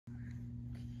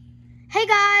Hey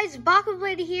guys,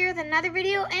 Beyblade here with another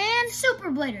video and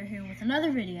Super Blader here with another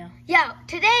video. Yeah,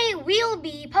 today we'll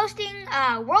be posting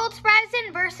World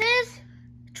Spriggan versus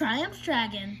Triumph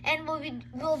Spriggan. And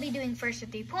we'll be doing first to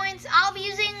 3 points. I'll be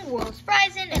using World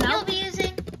Spriggan and you'll be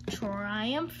using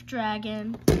Triumph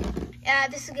Spriggan.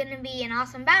 This is gonna be an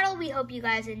awesome battle. We hope you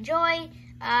guys enjoy.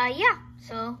 Yeah,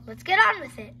 so let's get on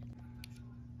with it.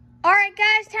 Alright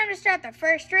guys, time to start the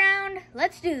first round.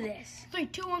 Let's do this. 3,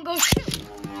 2, 1, go shoot! 3,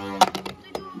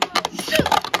 2, 1, go shoot!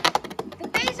 The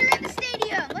bays are in the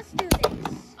stadium. Let's do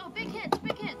this. Oh, big hits,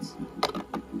 big hits.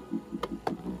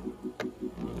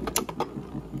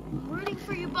 I'm rooting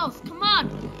for you both. Come on,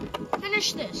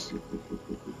 finish this.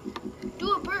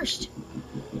 Do a burst.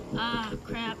 Ah,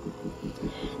 crap.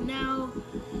 Now,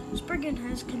 Spriggan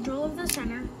has control of the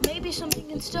center. Maybe something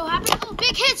can still happen. Oh,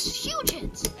 big hits, huge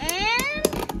hits. And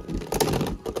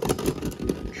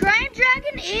Triumph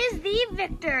Spriggan is the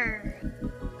victor.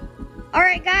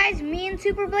 Alright guys, me and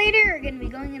Super Blader are going to be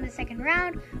going in the second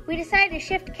round. We decided to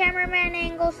shift cameraman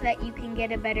angle so that you can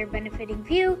get a better benefiting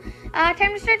view.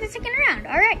 Time to start the second round.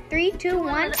 Alright, 3, 2,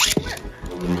 1.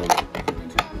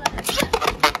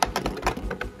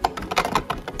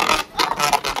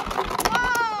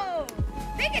 Whoa!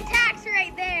 Big attacks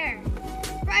right there.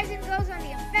 Spriggan goes on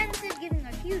the offensive, giving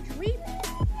a huge leap.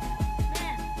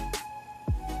 Man.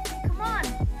 Come on,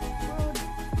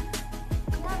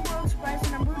 World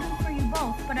Spriggan. I'm rooting for you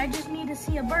both, but I just need to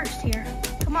see a burst here.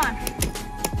 Come on.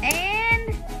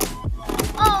 And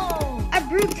oh! A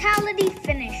brutality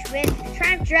finish with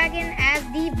Triumph Spriggan as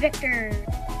the victor.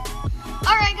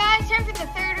 Alright guys, time for the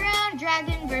third round.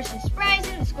 Dragon versus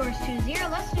Spriggan. The score is 2-0.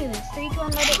 Let's do this. 3, 2,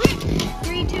 1, let it rip.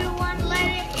 3, 2, 1, let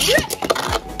it rip.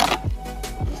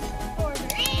 The scores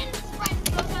are in. Spriggan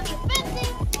goes on the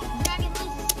offensive. Dragon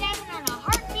loses stamina on a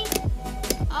heartbeat.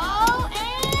 Oh,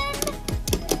 and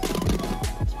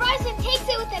Spriggan takes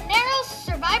it with a narrow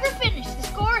survivor finish. The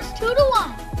score is 2-1.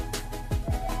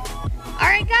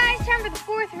 Alright guys, time for the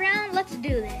fourth round. Let's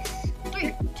do this.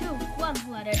 3, 2, 1,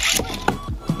 let it rip.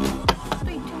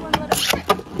 3, 2, 1, let it rip.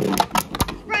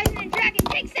 Spriggan and Dragon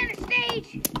take center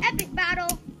stage. Epic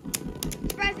battle.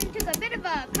 Spriggan took a bit of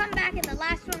a comeback in the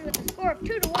last one with a score of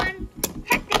 2-1.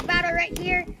 Hectic battle right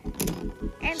here.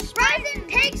 And Spriggan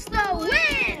takes the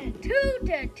win.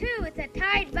 2-2. It's a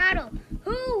tied battle.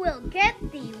 Who will get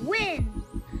the win?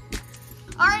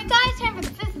 Alright guys, time for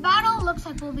the fifth battle. Looks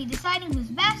like we'll be deciding who's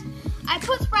best. I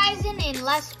put Spriggan in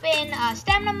less spin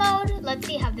stamina mode. Let's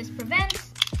see how this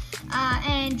prevents.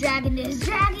 And Dragon is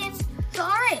Dragon. So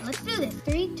alright, let's do this.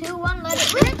 3, 2, 1, let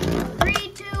it rip.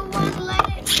 3, 2, 1, let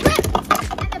it rip.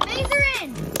 And the bays are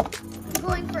in.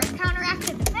 Going for a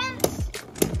counteractive defense.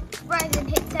 Spriggan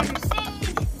hits center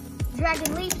stage.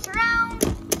 Dragon leaps around.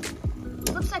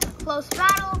 Looks like a close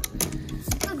battle.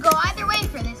 Could go either way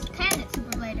for this, can it,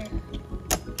 Super Blader?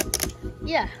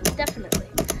 Yeah, definitely.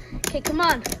 Okay, come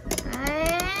on.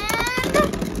 And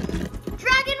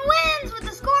Dragon wins with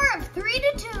a score of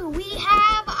 3-2. We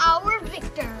have our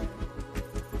victor.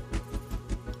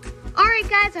 Alright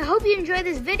guys, I hope you enjoyed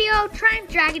this video. Triumph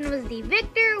Spriggan was the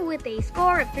victor with a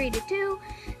score of 3-2.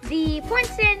 The point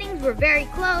standings were very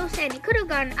close and it could have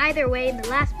gone either way in the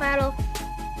last battle.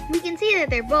 We can see that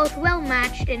they're both well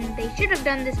matched and they should have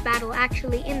done this battle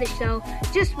actually in the show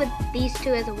just with these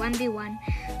two as a 1v1.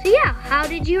 So yeah, how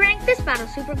did you rank this battle,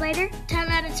 Super Blader? 10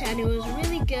 out of 10. It was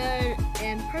really good,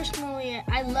 and personally,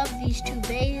 I love these two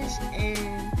bays,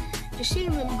 and just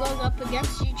seeing them going up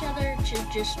against each other is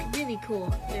just really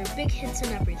cool. They're big hits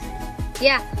and everything.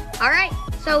 Yeah, alright.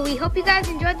 So we hope you guys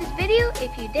enjoyed this video.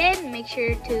 If you did, make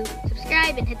sure to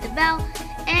subscribe and hit the bell,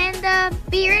 and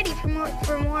be ready for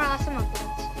more awesome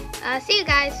uploads. See you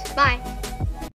guys. Bye.